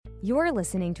You're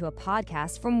listening to a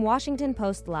podcast from Washington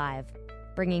Post Live,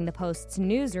 bringing the Post's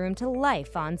newsroom to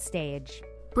life on stage.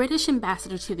 British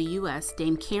Ambassador to the U.S.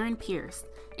 Dame Karen Pierce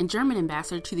and German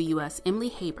Ambassador to the U.S. Emily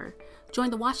Haber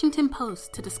joined the Washington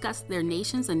Post to discuss their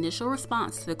nation's initial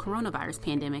response to the coronavirus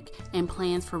pandemic and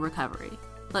plans for recovery.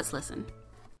 Let's listen.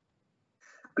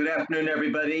 Good afternoon,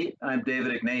 everybody. I'm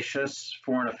David Ignatius,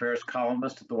 Foreign Affairs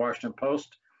columnist at the Washington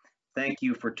Post. Thank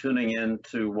you for tuning in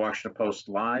to Washington Post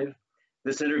Live.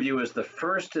 This interview is the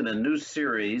first in a new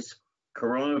series,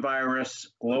 Coronavirus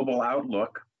Global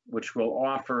Outlook, which will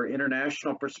offer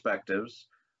international perspectives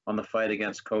on the fight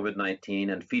against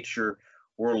COVID-19 and feature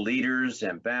world leaders,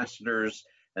 ambassadors,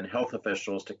 and health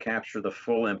officials to capture the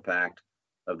full impact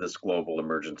of this global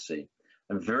emergency.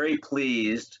 I'm very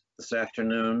pleased this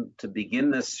afternoon to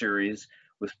begin this series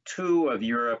with two of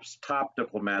Europe's top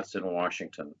diplomats in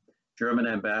Washington. German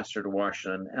Ambassador to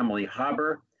Washington, Emily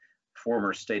Haber,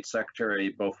 former State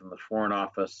Secretary both in the Foreign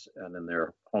Office and in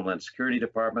their Homeland Security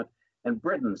Department, and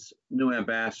Britain's new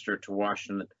Ambassador to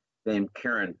Washington, Dame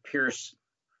Karen Pierce,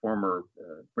 former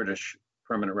British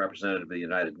Permanent Representative of the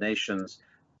United Nations,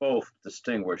 both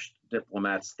distinguished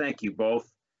diplomats. Thank you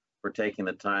both for taking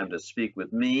the time to speak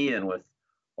with me and with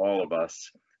all of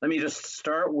us. Let me just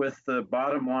start with the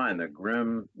bottom line, the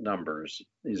grim numbers.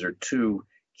 These are two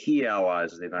key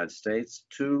allies of the United States,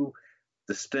 two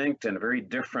distinct and very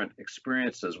different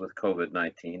experiences with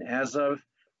COVID-19. As of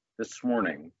this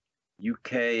morning,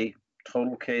 UK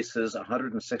total cases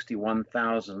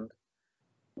 161,000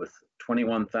 with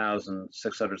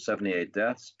 21,678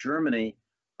 deaths. Germany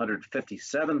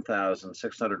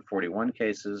 157,641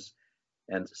 cases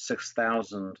and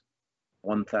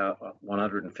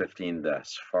 6,115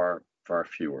 deaths, far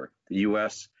fewer. The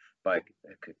US, by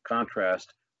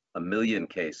contrast, 1 million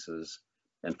cases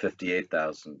and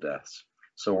 58,000 deaths.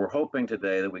 So we're hoping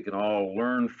today that we can all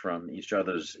learn from each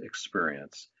other's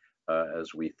experience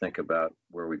as we think about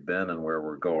where we've been and where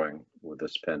we're going with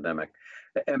this pandemic.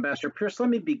 Ambassador Pierce, let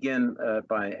me begin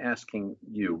by asking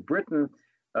you. Britain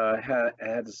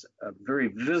has a very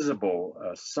visible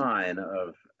sign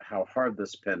of how hard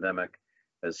this pandemic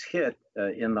has hit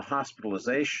in the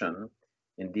hospitalization,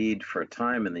 indeed for a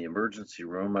time in the emergency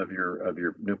room of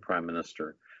your new Prime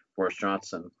Minister, Boris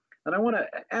Johnson. And I want to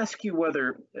ask you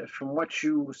whether, from what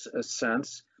you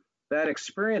sense, that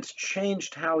experience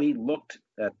changed how he looked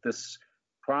at this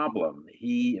problem.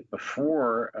 He,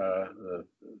 before the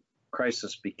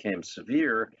crisis became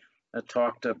severe,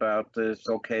 talked about it's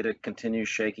okay to continue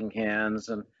shaking hands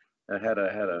and had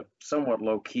a somewhat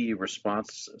low-key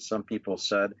response, some people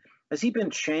said. Has he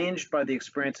been changed by the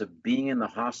experience of being in the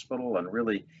hospital and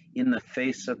really in the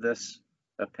face of this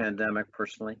pandemic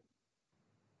personally?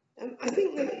 I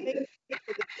think the big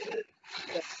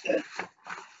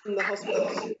from the hospital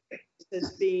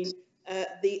has been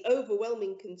the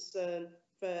overwhelming concern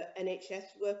for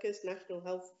NHS workers, National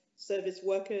Health Service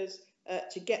workers,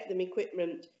 to get them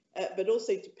equipment, but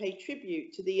also to pay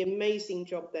tribute to the amazing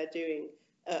job they're doing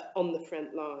on the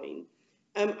front line.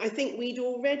 I think we'd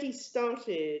already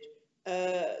started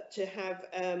to have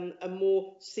a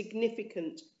more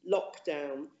significant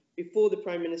lockdown before the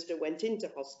Prime Minister went into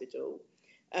hospital.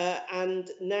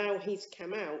 And now he's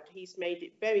come out, he's made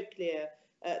it very clear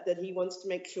that he wants to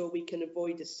make sure we can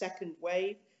avoid a second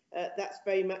wave. That's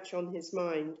very much on his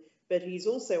mind. But he's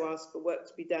also asked for work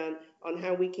to be done on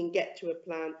how we can get to a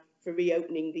plan for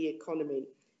reopening the economy.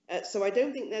 So I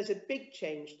don't think there's a big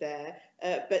change there,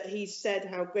 but he's said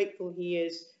how grateful he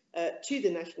is to the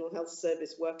National Health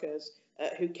Service workers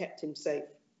who kept him safe.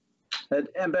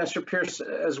 Ambassador Pierce,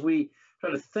 as we try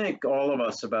to think, all of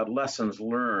us, about lessons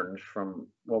learned from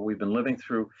what we've been living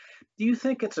through, do you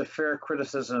think it's a fair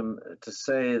criticism to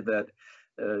say that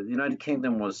the United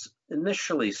Kingdom was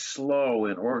initially slow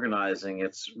in organizing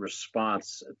its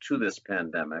response to this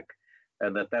pandemic,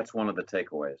 and that's one of the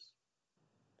takeaways?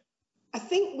 I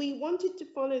think we wanted to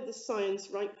follow the science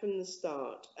right from the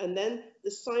start, and then the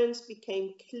science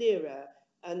became clearer,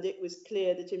 and it was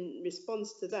clear that in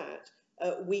response to that,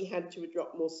 we had to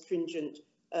adopt more stringent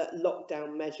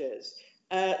lockdown measures.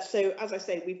 So, as I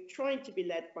say, we've tried to be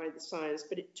led by the science,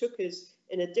 but it took us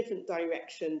in a different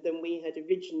direction than we had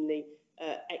originally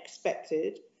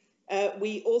expected.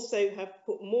 We also have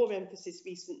put more emphasis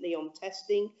recently on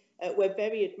testing. We're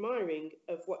very admiring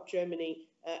of what Germany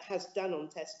has done on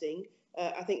testing.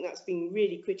 I think that's been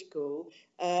really critical.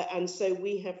 And so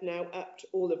we have now upped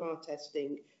all of our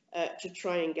testing to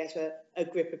try and get a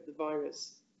grip of the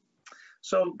virus.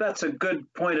 So that's a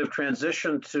good point of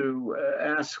transition to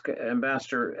ask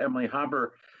Ambassador Emily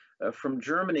Haber from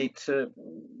Germany to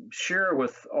share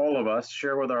with all of us,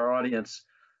 share with our audience,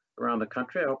 around the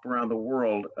country, I hope around the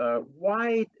world,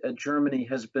 why Germany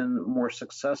has been more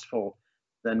successful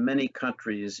than many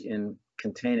countries in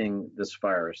containing this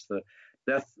virus. The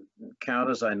death count,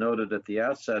 as I noted at the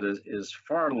outset, is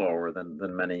far lower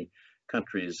than many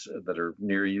countries that are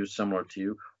near you, similar to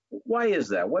you. Why is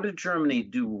that? What did Germany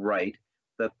do right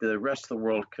that the rest of the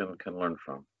world can learn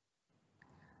from?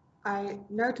 I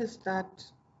noticed that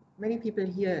many people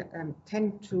here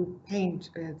tend to paint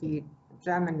the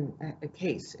German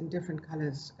case in different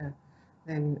colors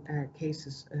than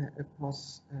cases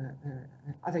across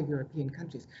other European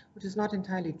countries, which is not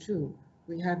entirely true.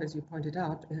 We have, as you pointed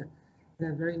out, there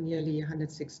are very nearly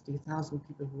 160,000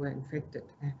 people who were infected,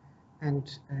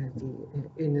 and the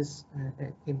illness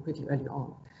came pretty early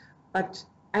on. But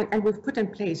and we've put in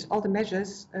place all the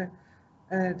measures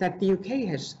that the UK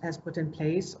has put in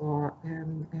place, or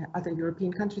other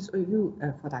European countries, or EU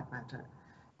for that matter,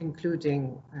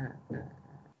 including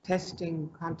testing,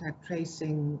 contact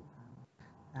tracing,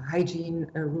 hygiene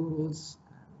rules,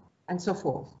 and so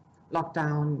forth,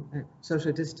 lockdown,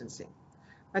 social distancing.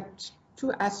 But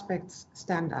two aspects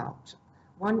stand out.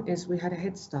 One is we had a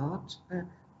head start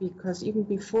because even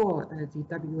before the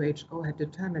WHO had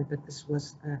determined that this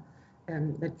was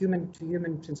that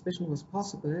human-to-human transmission was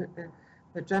possible,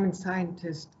 the German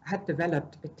scientists had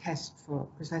developed a test for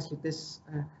precisely this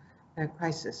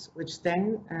crisis, which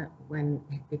then, when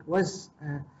it was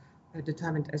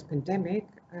determined as pandemic,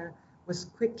 was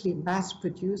quickly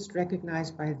mass-produced,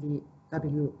 recognized by the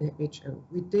WHO.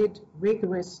 We did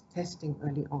rigorous testing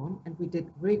early on, and we did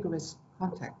rigorous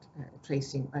contact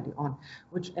tracing early on,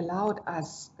 which allowed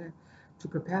us to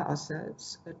prepare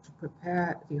ourselves, to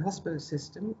prepare the hospital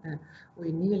system.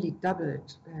 We nearly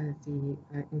doubled the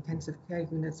intensive care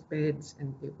units, beds,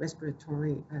 and the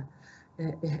respiratory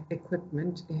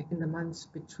equipment in the months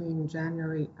between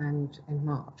January and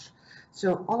March.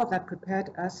 So all of that prepared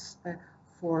us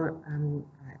for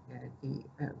the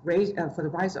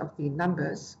rise of the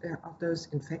numbers of those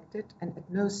infected, and at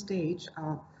no stage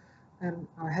our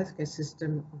healthcare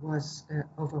system was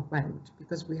overwhelmed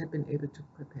because we had been able to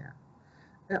prepare.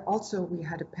 Also, we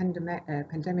had a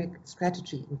pandemic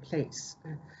strategy in place,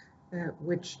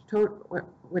 which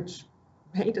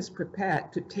made us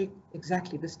prepared to take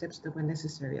exactly the steps that were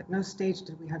necessary. At no stage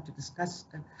did we have to discuss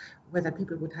whether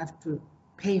people would have to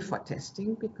pay for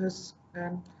testing, because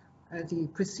the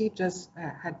procedures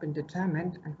had been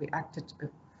determined, and we acted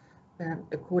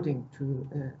according to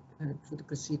the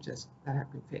procedures that have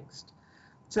been fixed.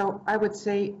 So I would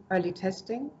say early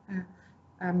testing,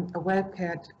 a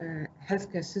well-cared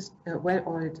healthcare system,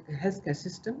 well-oiled healthcare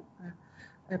system,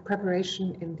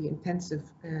 preparation in the intensive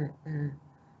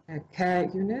care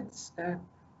units,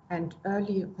 and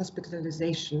early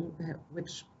hospitalization,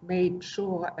 which made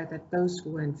sure that those who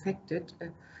were infected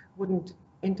wouldn't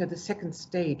enter the second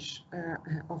stage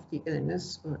of the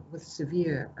illness with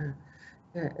severe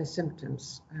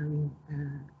symptoms.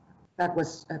 That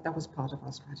was part of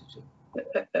our strategy.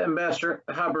 Ambassador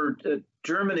Haber,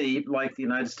 Germany, like the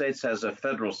United States, has a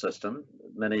federal system.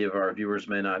 Many of our viewers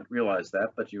may not realize that,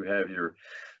 but you have your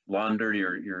Länder,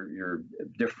 your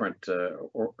different,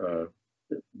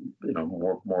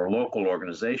 more local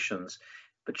organizations.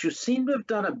 But you seem to have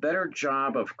done a better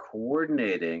job of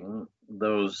coordinating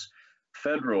those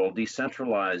federal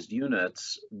decentralized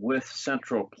units with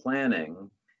central planning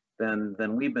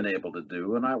than we've been able to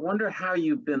do. And I wonder how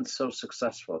you've been so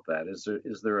successful at that.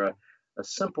 Is there a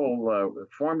simple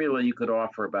formula you could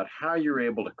offer about how you're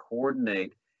able to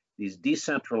coordinate these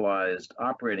decentralized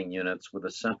operating units with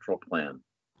a central plan?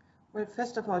 Well,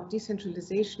 first of all,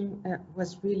 decentralization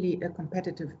was really a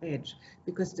competitive edge,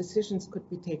 because decisions could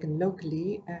be taken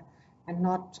locally and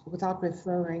not without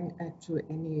referring to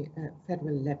any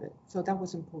federal level. So that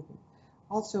was important.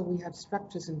 Also, we have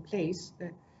structures in place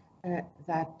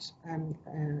that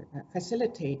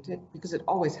facilitated, because it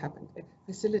always happened, it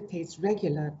facilitates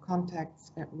regular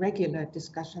contacts, regular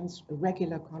discussions,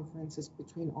 regular conferences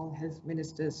between all health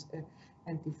ministers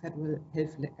and the federal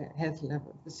health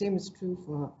level. The same is true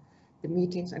for the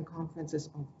meetings and conferences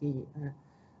of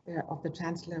the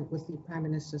Chancellor with the Prime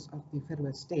Ministers of the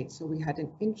federal states. So we had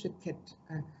an intricate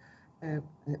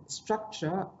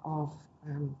structure of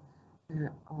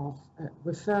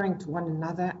referring to one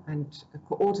another and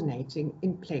coordinating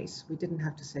in place. We didn't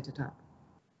have to set it up.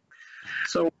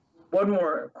 So one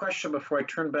more question before I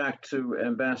turn back to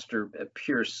Ambassador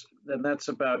Pierce, and that's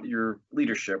about your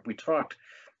leadership. We talked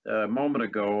a moment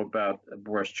ago about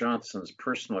Boris Johnson's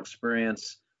personal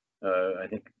experience. I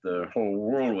think the whole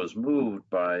world was moved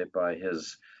by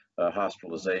his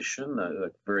hospitalization,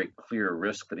 a very clear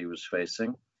risk that he was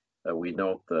facing. We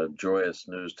note the joyous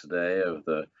news today of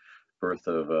the birth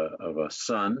of a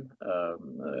son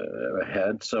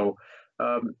ahead. So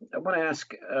I want to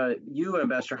ask you,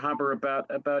 Ambassador Haber,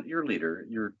 about your leader,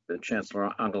 your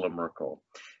Chancellor Angela Merkel.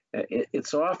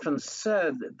 It's often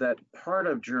said that part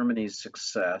of Germany's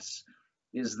success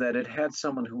is that it had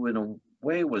someone who, in a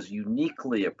way, was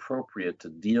uniquely appropriate to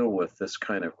deal with this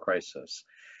kind of crisis.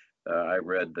 I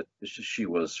read that she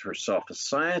was herself a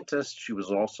scientist. She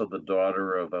was also the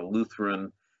daughter of a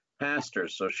Lutheran pastor,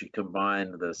 so she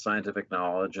combined the scientific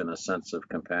knowledge and a sense of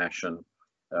compassion,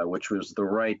 which was the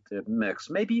right mix.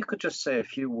 Maybe you could just say a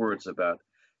few words about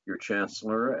your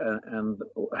chancellor and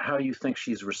how you think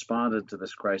she's responded to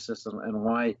this crisis and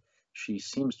why she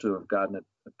seems to have gotten it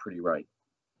pretty right.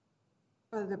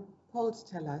 Well, the polls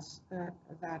tell us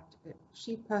that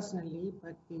she personally,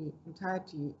 but the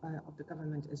entirety of the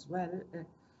government as well,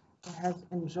 has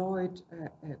enjoyed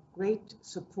great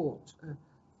support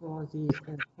for the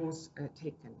course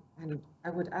taken. And I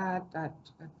would add that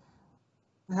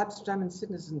perhaps German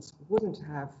citizens wouldn't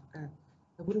have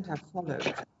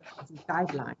followed the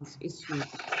guidelines issued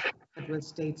by federal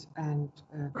states and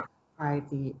by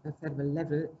the federal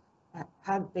level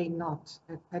had they not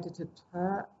credited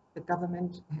her, the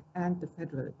government, and the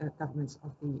federal governments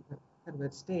of the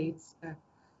federal states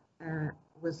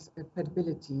with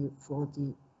credibility for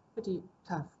the pretty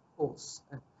tough course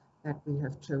that we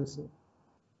have chosen.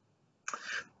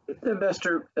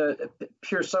 Ambassador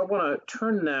Pierce, I want to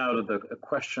turn now to the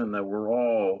question that we're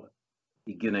all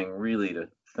beginning really to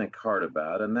think hard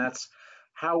about, and that's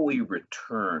how we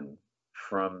return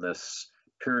from this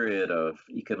period of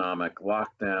economic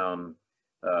lockdown.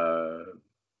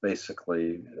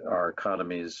 Basically, our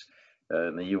economies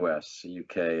in the U.S.,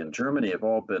 U.K., and Germany have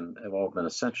all been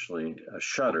essentially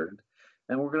shuttered,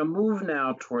 and we're going to move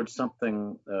now towards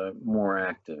something more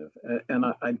active. And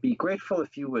I'd be grateful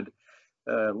if you would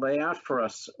lay out for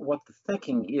us what the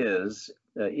thinking is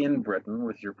in Britain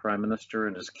with your Prime Minister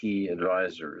and his key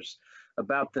advisors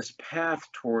about this path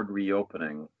toward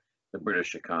reopening the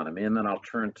British economy. And then I'll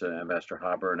turn to Ambassador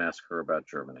Haber and ask her about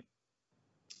Germany.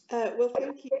 Well,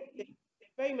 thank you.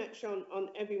 Very much on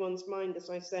everyone's mind, as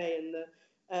I say, and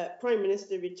the Prime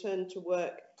Minister returned to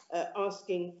work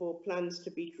asking for plans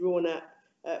to be drawn up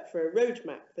for a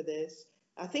roadmap for this.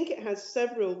 I think it has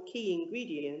several key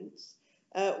ingredients.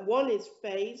 One is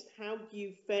phased. How do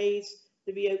you phase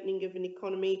the reopening of an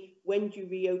economy? When do you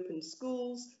reopen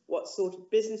schools? What sort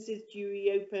of businesses do you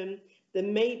reopen? There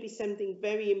may be something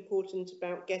very important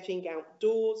about getting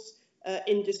outdoors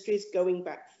industries going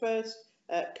back first,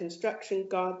 construction,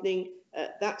 gardening,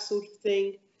 that sort of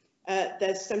thing.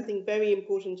 There's something very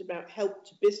important about help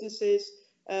to businesses.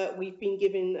 We've been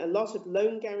given a lot of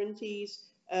loan guarantees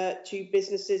to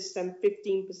businesses, some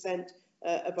 15%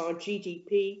 of our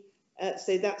GDP.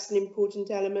 So that's an important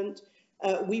element.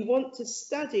 We want to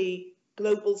study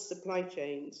global supply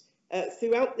chains.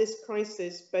 Throughout this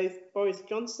crisis, both Boris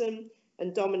Johnson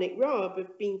and Dominic Raab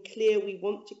have been clear we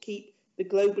want to keep the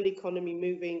global economy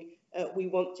moving. We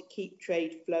want to keep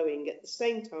trade flowing. At the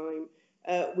same time,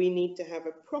 we need to have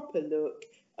a proper look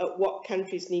at what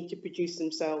countries need to produce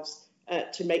themselves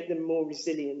to make them more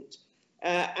resilient.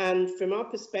 And from our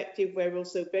perspective, we're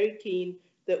also very keen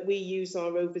that we use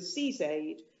our overseas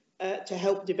aid to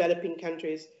help developing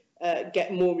countries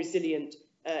get more resilient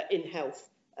in health.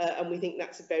 And we think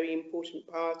that's a very important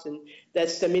part. And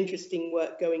there's some interesting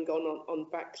work going on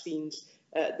vaccines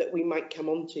that we might come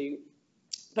on to.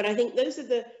 But I think those are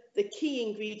the key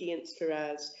ingredients for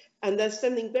us. And there's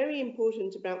something very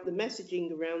important about the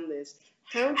messaging around this.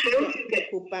 How to get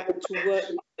people back to work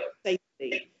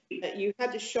safely. You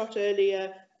had a shot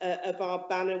earlier of our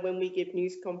banner when we give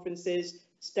news conferences: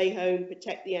 stay home,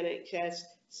 protect the NHS,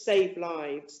 save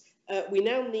lives. We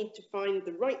now need to find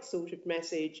the right sort of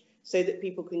message so that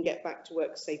people can get back to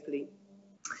work safely.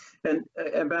 And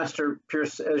Ambassador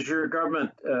Pierce, as your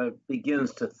government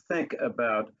begins to think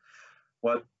about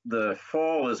what the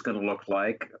fall is going to look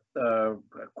like, a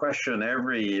question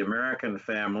every American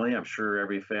family, I'm sure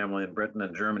every family in Britain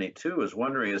and Germany too, is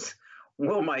wondering is,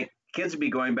 will my kids be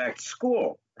going back to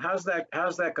school? How's that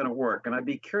going to work? And I'd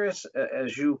be curious,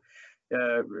 as you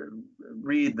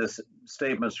read the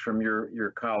statements from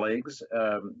your colleagues,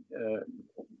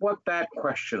 what that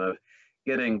question of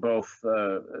getting both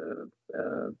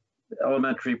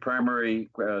elementary, primary,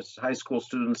 high school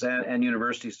students and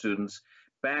university students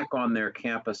back on their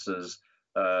campuses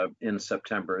in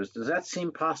September. Does that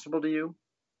seem possible to you?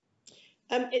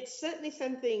 It's certainly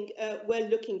something we're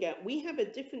looking at. We have a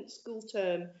different school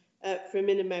term from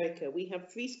in America. We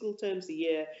have 3 school terms a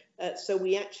year, so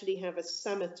we actually have a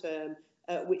summer term,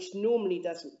 which normally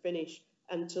doesn't finish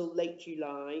until late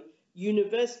July.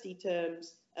 University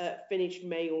terms finish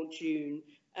May or June.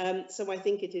 So I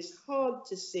think it is hard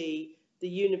to see the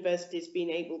universities being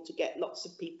able to get lots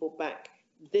of people back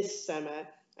this summer.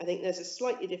 I think there's a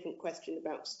slightly different question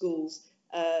about schools,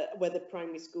 whether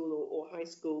primary school or high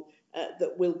school,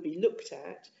 that will be looked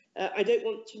at. I don't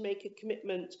want to make a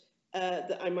commitment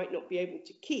that I might not be able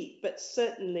to keep, but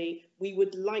certainly we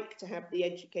would like to have the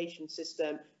education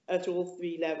system at all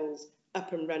three levels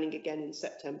up and running again in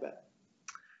September.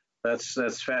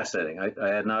 That's fascinating. I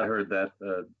had not heard that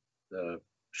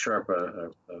sharp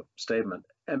statement.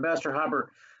 Ambassador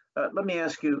Haber, let me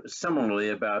ask you similarly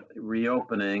about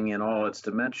reopening in all its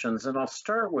dimensions, and I'll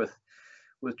start with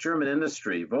German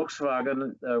industry.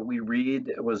 Volkswagen, we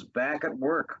read, was back at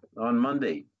work on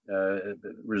Monday,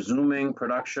 resuming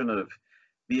production of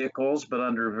vehicles, but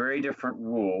under very different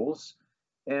rules.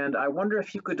 And I wonder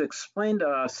if you could explain to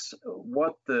us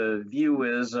what the view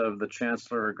is of the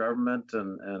Chancellor, government,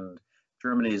 and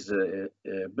Germany's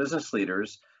business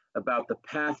leaders about the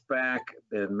path back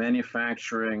in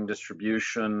manufacturing,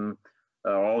 distribution,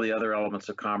 all the other elements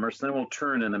of commerce. Then we'll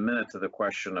turn in a minute to the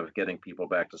question of getting people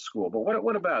back to school. But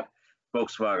what about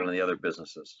Volkswagen and the other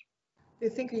businesses? The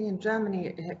thinking in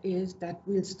Germany is that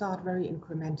we'll start very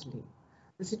incrementally.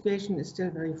 The situation is still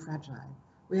very fragile.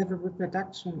 We have a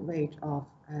reproduction rate of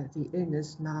the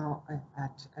illness now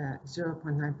at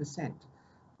 0.9%,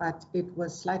 but it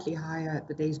was slightly higher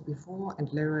the days before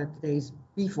and lower the days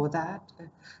before that.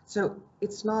 So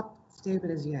it's not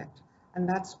stable as yet. And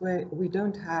that's where we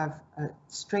don't have a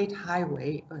straight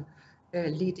highway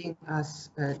leading us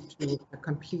to a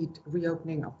complete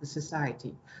reopening of the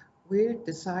society. We'll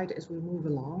decide as we move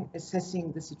along,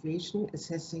 assessing the situation,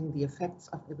 assessing the effects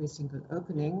of every single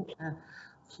opening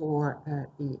for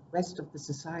the rest of the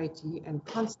society, and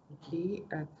constantly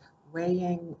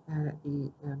weighing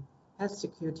the health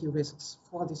security risks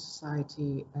for the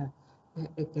society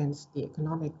against the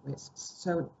economic risks.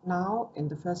 So now, in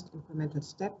the first incremental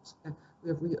steps, we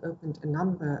have reopened a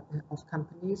number of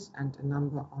companies and a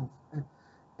number of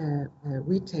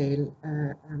retail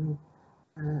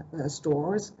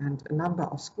stores and a number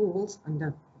of schools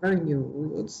under very new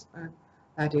rules,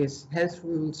 that is health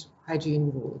rules,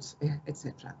 hygiene rules,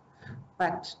 etc.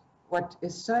 But what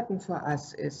is certain for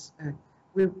us is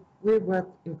we'll work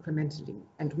incrementally,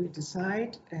 and we'll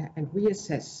decide and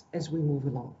reassess as we move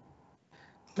along.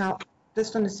 Now,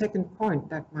 just on the second point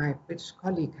that my British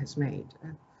colleague has made,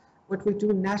 what we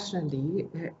do nationally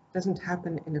doesn't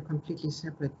happen in a completely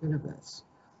separate universe.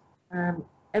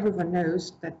 Everyone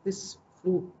knows that this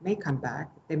flu may come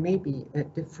back. There may be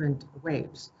different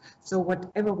waves. So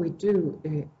whatever we do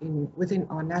within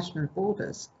our national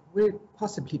borders will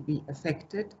possibly be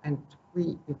affected, and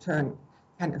we in turn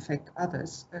can affect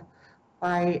others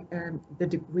by the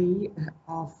degree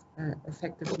of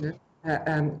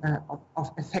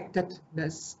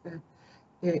effectiveness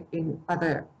in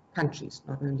other countries,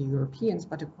 not only Europeans,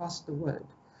 but across the world.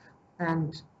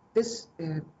 And this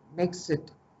makes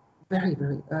it very,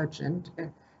 very urgent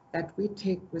that we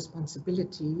take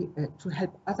responsibility to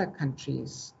help other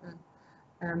countries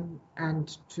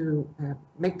and to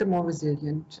make them more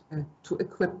resilient, to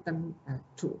equip them,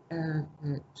 to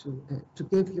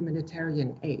give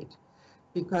humanitarian aid.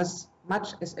 Because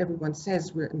much as everyone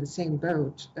says we're in the same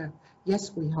boat,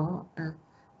 yes, we are,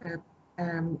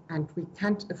 and we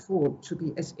can't afford to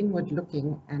be as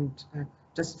inward-looking and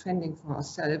just fending for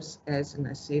ourselves as, and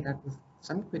I say that with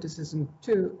some criticism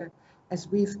too, as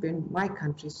we've been, my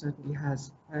country certainly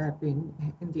has been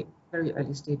in the very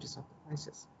early stages of the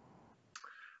crisis.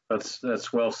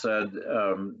 That's well said,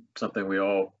 something we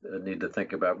all need to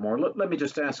think about more. Let me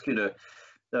just ask you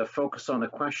to focus on the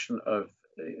question of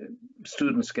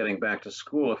students getting back to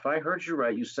school. If I heard you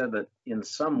right, you said that in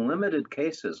some limited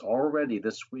cases already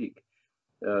this week,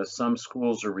 some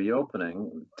schools are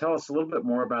reopening. Tell us a little bit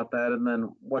more about that, and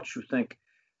then what you think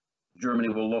Germany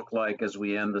will look like as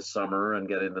we end the summer and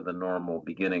get into the normal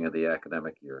beginning of the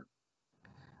academic year.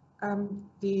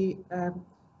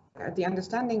 The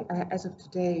understanding as of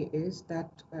today is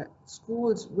that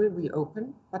schools will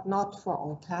reopen, but not for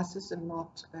all classes and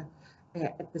not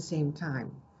at the same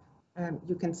time.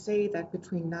 You can say that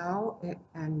between now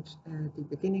and the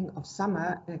beginning of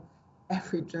summer,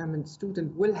 every German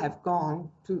student will have gone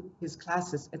to his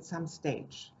classes at some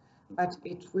stage, but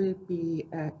it will be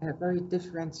a very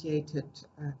differentiated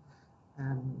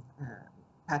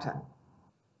pattern.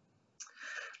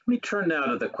 Let me turn now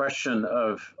to the question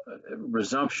of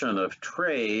resumption of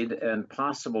trade and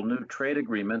possible new trade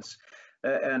agreements,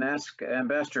 and ask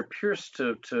Ambassador Pierce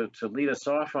to lead us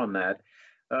off on that.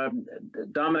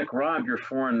 Dominic Raab, your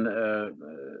foreign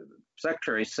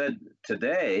secretary, said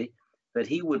today that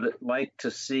he would like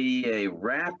to see a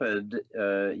rapid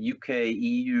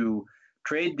UK-EU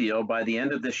trade deal by the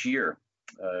end of this year.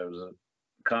 It was a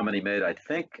comment he made, I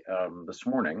think, this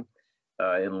morning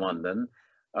in London.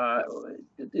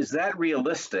 Is that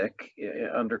realistic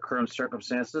under current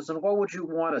circumstances? And what would you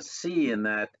want to see in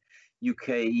that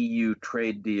UK-EU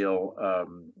trade deal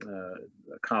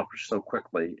accomplished so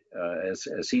quickly,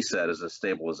 as he said, as a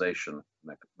stabilization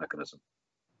mechanism?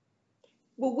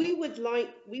 Well, we would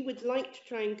like to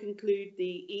try and conclude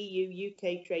the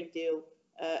EU-UK trade deal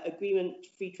agreement,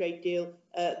 free trade deal,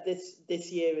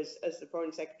 this year, as the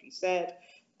Foreign Secretary said.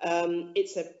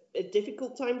 It's a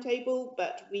difficult timetable,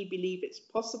 but we believe it's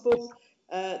possible.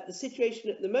 The situation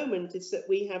at the moment is that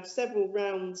we have several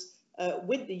rounds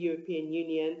with the European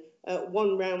Union.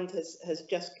 One round has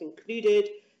just concluded.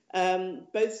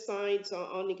 Both sides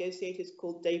are negotiators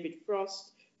called David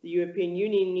Frost. The European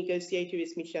Union negotiator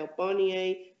is Michel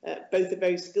Barnier. Both are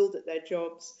very skilled at their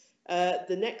jobs.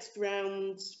 The next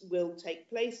rounds will take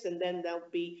place, and then there'll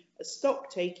be a stock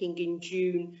taking in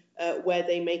June where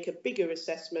they make a bigger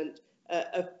assessment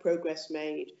of progress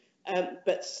made.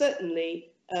 But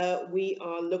certainly we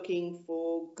are looking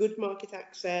for good market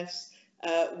access.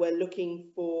 We're looking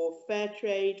for fair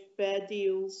trade, fair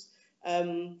deals.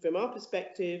 From our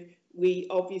perspective, we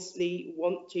obviously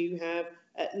want to have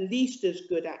at least as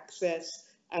good access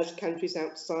as countries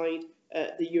outside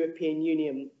the European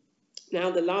Union.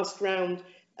 Now, the last round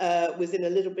was in a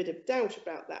little bit of doubt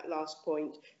about that last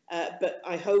point, but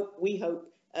we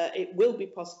hope it will be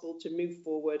possible to move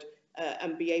forward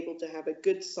and be able to have a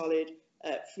good, solid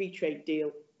free trade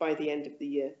deal by the end of the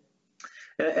year.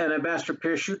 And Ambassador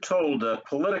Pierce, you told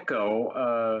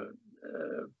Politico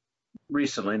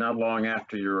recently, not long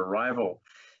after your arrival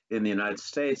in the United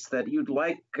States, that you'd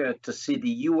like to see the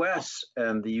U.S.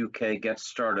 and the U.K. get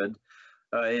started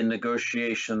in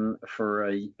negotiation for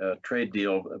a trade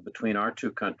deal between our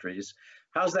two countries.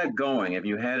 How's that going? Have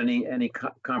you had any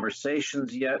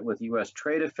conversations yet with U.S.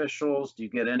 trade officials? Do you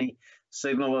get any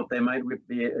signal that they might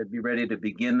be ready to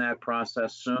begin that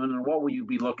process soon? And what will you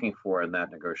be looking for in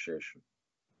that negotiation?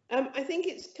 I think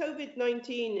it's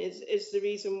COVID-19 is the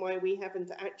reason why we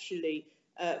haven't actually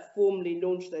formally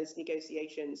launched those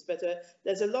negotiations. But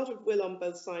there's a lot of will on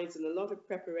both sides and a lot of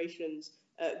preparations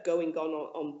going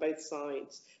on both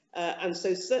sides. And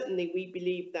so certainly we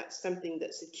believe that's something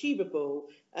that's achievable,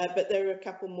 but there are a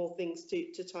couple more things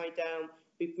to tie down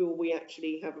before we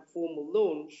actually have a formal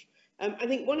launch. I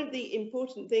think one of the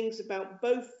important things about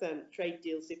both trade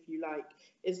deals, if you like,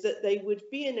 is that they would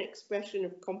be an expression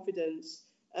of confidence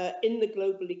in the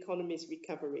global economy's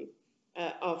recovery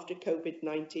after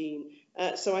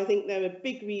COVID-19. So I think there are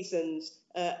big reasons,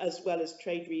 as well as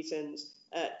trade reasons,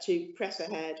 to press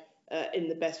ahead in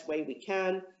the best way we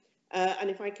can. And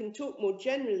if I can talk more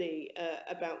generally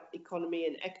about economy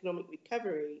and economic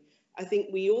recovery, I think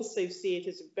we also see it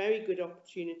as a very good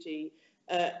opportunity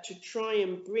to try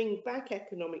and bring back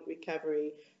economic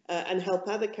recovery and help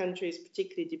other countries,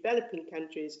 particularly developing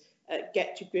countries,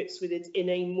 get to grips with it in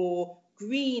a more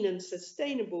green and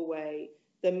sustainable way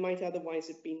than might otherwise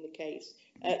have been the case.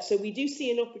 So we do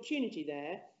see an opportunity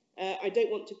there. I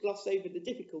don't want to gloss over the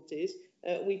difficulties.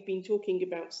 We've been talking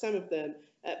about some of them,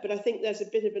 but I think there's a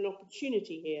bit of an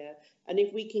opportunity here. And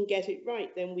if we can get it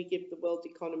right, then we give the world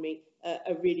economy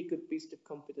a really good boost of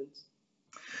confidence.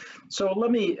 So let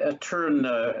me turn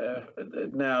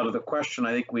now to the question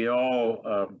I think we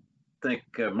all think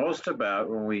most about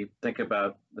when we think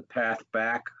about the path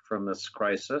back from this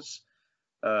crisis,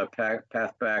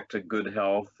 path back to good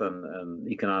health and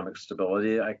economic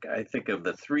stability. I think of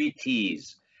the 3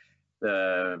 T's: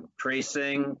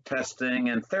 tracing, testing,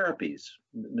 and therapies,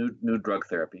 new drug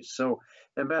therapies. So,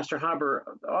 Ambassador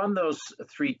Haber, on those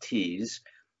 3 T's,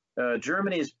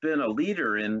 Germany has been a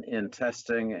leader in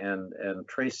testing and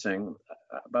tracing,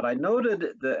 but I noted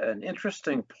an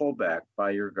interesting pullback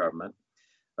by your government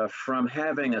from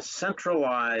having a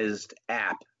centralized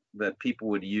app that people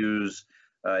would use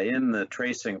in the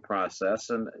tracing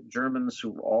process, and Germans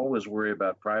who always worry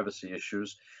about privacy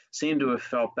issues seem to have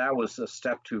felt that was a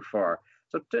step too far.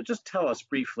 So just tell us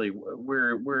briefly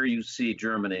where you see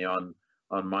Germany on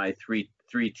my three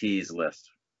T's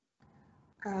list.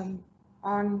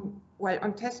 On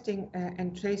testing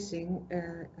and tracing,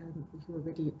 you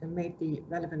already made the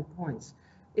relevant points.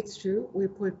 It's true, we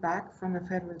pulled back from a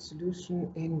federal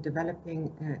solution in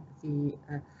developing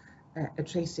a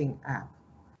tracing app.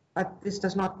 But this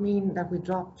does not mean that we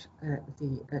dropped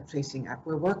the tracing app.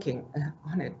 We're working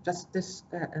on it just this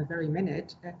very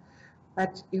minute.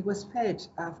 But it was felt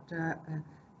after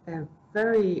a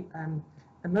very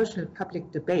emotional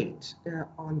public debate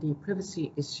on the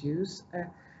privacy issues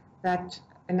that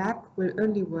an app will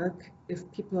only work if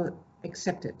people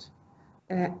accept it,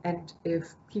 and if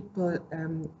people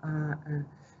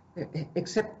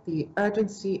accept the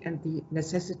urgency and the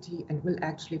necessity and will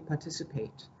actually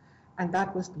participate. And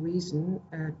that was the reason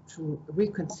to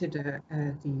reconsider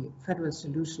the federal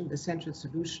solution, the central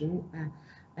solution,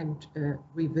 and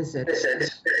revisit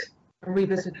the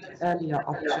earlier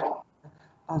option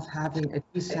of having a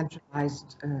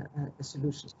decentralized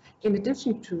solution. In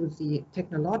addition to the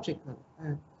technological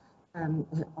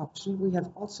option, we have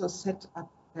also set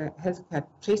up healthcare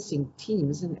tracing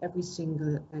teams in every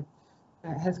single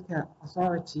healthcare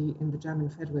authority in the German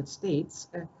federal states,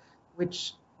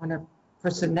 which on a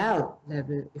personnel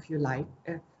level, if you like,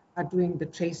 are doing the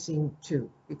tracing too,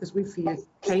 because we feel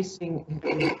tracing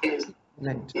is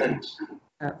important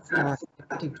for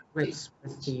getting to grips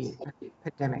with the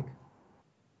pandemic.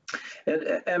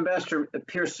 Ambassador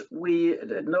Pierce, we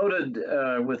noted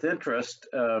with interest,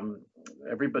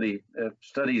 everybody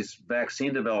studies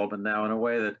vaccine development now in a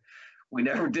way that we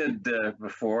never did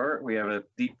before. We have a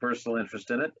deep personal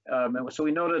interest in it. So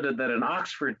we noted that an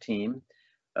Oxford team,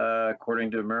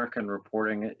 according to American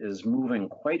reporting, is moving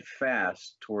quite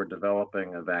fast toward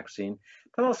developing a vaccine.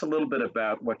 Tell us a little bit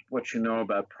about what you know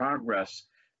about progress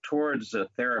towards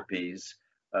therapies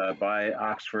by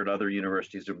Oxford, other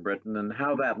universities in Britain, and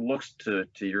how that looks to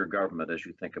your government as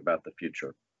you think about the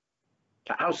future.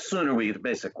 How soon are we, the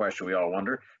basic question we all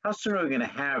wonder, how soon are we going to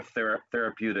have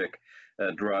therapeutic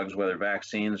drugs, whether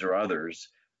vaccines or others,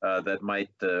 that might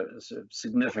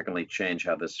significantly change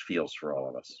how this feels for all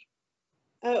of us?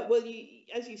 Well,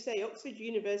 as you say, Oxford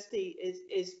University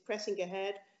is pressing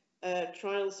ahead.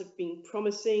 Trials have been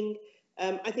promising.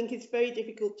 I think it's very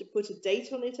difficult to put a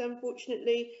date on it,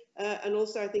 unfortunately. And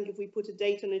also, I think if we put a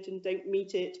date on it and don't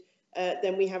meet it,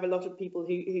 then we have a lot of people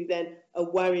who then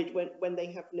are worried when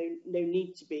they have no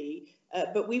need to be.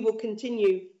 But we will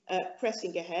continue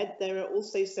pressing ahead. There are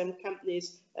also some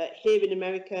companies here in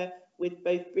America with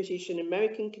both British and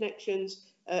American connections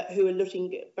who are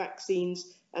looking at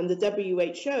vaccines. And the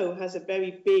WHO has a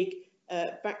very big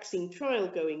vaccine trial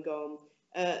going on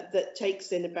that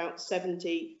takes in about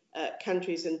 70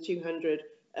 countries and 200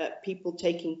 people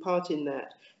taking part in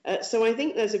that. So I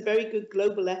think there's a very good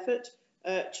global effort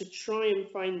to try and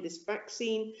find this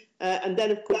vaccine. And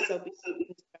then, of course, there'll be something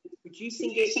about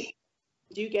producing it.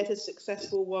 Do get a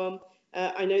successful one.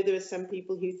 I know there are some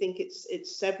people who think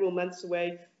it's several months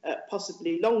away,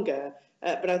 possibly longer.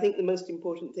 But I think the most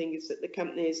important thing is that the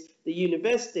companies, the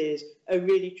universities, are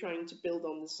really trying to build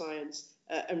on the science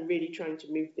and really trying to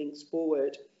move things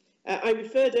forward. I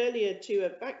referred earlier to a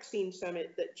vaccine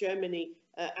summit that Germany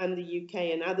and the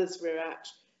UK and others were at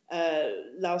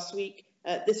last week.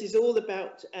 This is all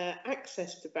about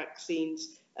access to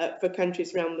vaccines for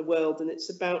countries around the world, and it's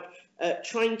about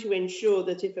trying to ensure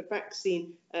that if a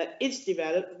vaccine is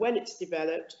developed, when it's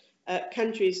developed,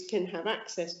 countries can have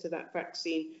access to that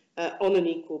vaccine on an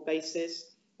equal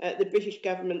basis. The British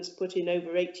government's put in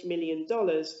over $80 million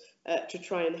to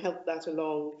try and help that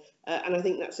along. And I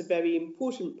think that's a very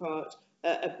important part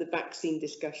of the vaccine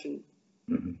discussion.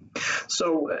 Mm-hmm.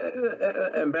 So,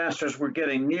 ambassadors, we're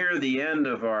getting near the end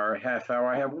of our half hour.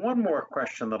 I have one more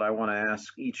question that I want to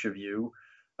ask each of you,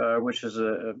 which is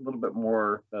a little bit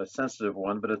more sensitive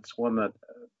one, but it's one that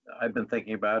I've been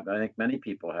thinking about, and I think many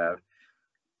people have.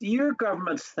 Do your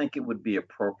governments think it would be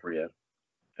appropriate,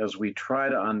 as we try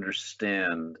to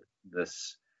understand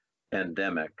this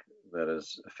pandemic that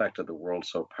has affected the world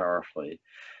so powerfully,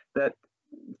 that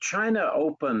China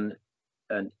open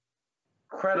an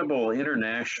credible,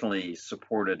 internationally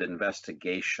supported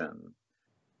investigation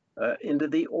into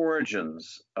the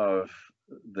origins of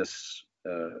this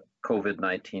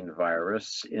COVID-19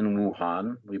 virus in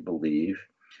Wuhan, we believe,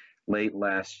 late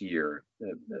last year?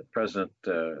 President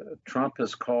Trump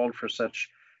has called for such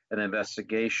an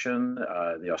investigation.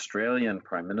 The Australian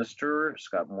Prime Minister,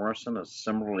 Scott Morrison, has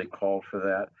similarly called for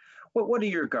that. What do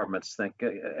your governments think?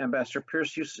 Ambassador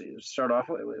Pierce, you start off.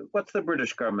 What's the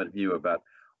British government view about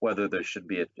whether there should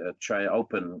be a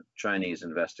open Chinese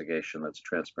investigation that's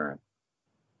transparent?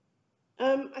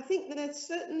 I think that there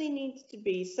certainly needs to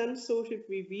be some sort of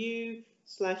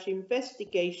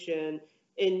review/investigation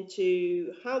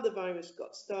into how the virus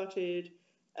got started,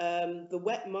 the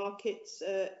wet markets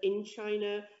in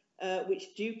China,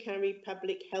 which do carry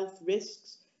public health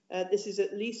risks. This is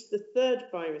at least the third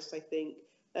virus, I think,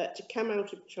 to come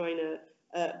out of China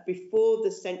before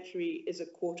the century is a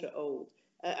quarter old.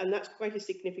 And that's quite a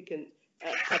significant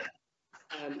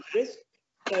risk.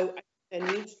 So there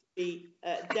needs to be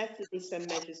definitely some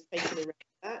measures taken around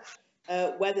that,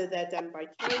 whether they're done by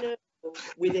China or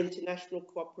with international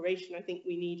cooperation. I think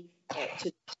we need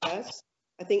to discuss.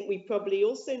 I think we probably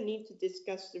also need to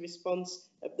discuss the response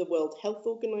of the World Health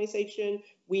Organization.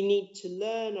 We need to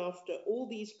learn after all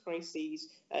these crises,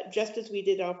 just as we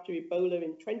did after Ebola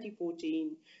in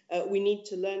 2014, we need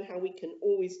to learn how we can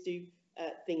always do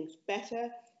things better.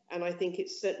 And I think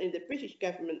it's certainly the British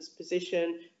government's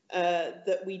position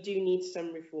that we do need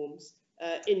some reforms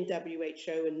in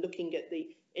WHO and looking at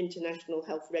the international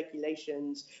health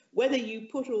regulations. Whether you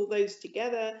put all those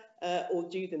together or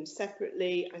do them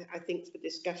separately, I think for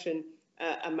discussion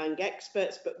among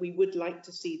experts, but we would like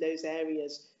to see those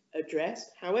areas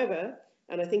addressed. However,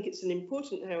 and I think it's an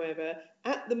important however,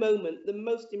 at the moment, the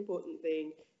most important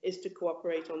thing is to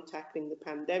cooperate on tackling the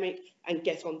pandemic and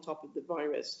get on top of the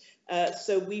virus.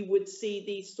 So we would see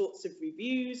these sorts of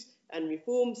reviews and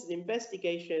reforms and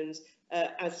investigations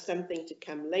as something to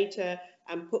come later,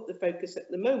 and put the focus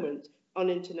at the moment on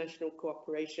international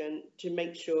cooperation to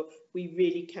make sure we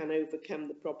really can overcome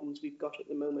the problems we've got at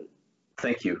the moment.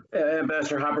 Thank you.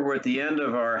 Ambassador Haber, we're at the end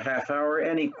of our half hour.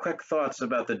 Any quick thoughts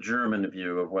about the German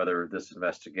view of whether this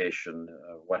investigation,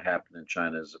 what happened in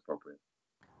China, is appropriate?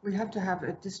 We have to have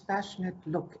a dispassionate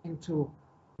look into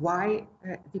why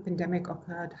the pandemic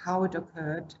occurred, how it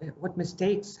occurred, what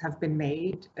mistakes have been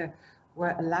made,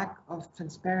 where a lack of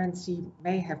transparency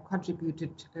may have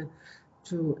contributed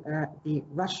to the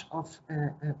rush of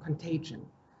contagion.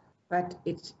 But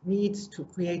it needs to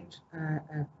create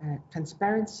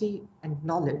transparency and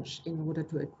knowledge in order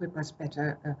to equip us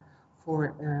better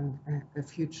for a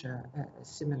future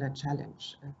similar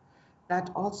challenge.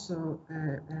 That also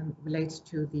relates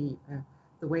to the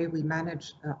way we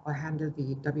manage or handle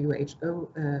the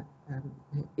WHO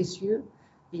issue.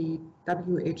 The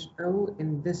WHO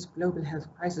in this global health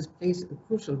crisis plays a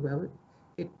crucial role.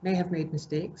 It may have made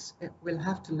mistakes. We'll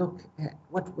have to look at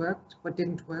what worked, what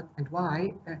didn't work, and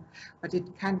why, but it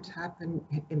can't happen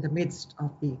in the midst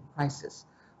of the crisis.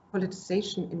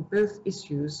 Politicization in both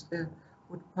issues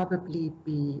would probably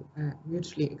be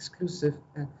mutually exclusive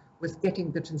with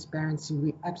getting the transparency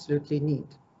we absolutely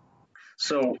need.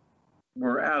 So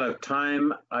we're out of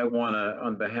time. I want to,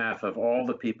 on behalf of all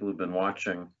the people who've been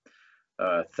watching,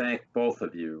 thank both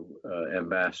of you,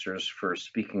 ambassadors, for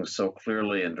speaking so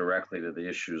clearly and directly to the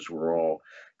issues we're all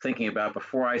thinking about.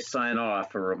 Before I sign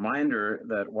off, a reminder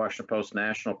that Washington Post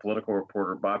national political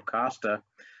reporter Bob Costa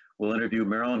will interview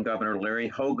Maryland Governor Larry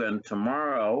Hogan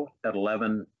tomorrow at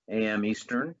 11 a.m.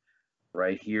 Eastern,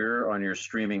 right here on your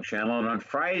streaming channel. And on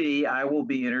Friday, I will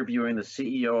be interviewing the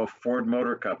CEO of Ford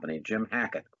Motor Company, Jim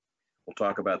Hackett. We'll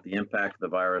talk about the impact of the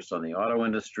virus on the auto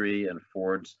industry and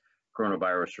Ford's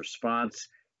coronavirus response.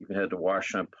 You can head to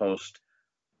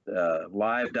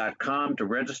WashingtonPostLive.com to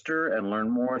register and learn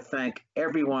more. Thank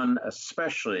everyone,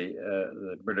 especially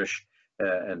the British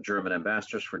and German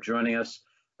ambassadors, for joining us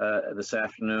this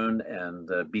afternoon.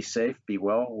 And be safe, be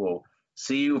well. We'll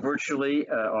see you virtually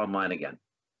online again.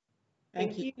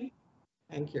 Thank you.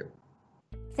 Thank you.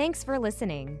 Thanks for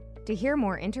listening. To hear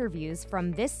more interviews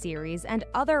from this series and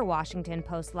other Washington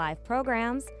Post Live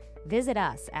programs, visit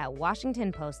us at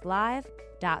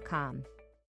WashingtonPostLive.com.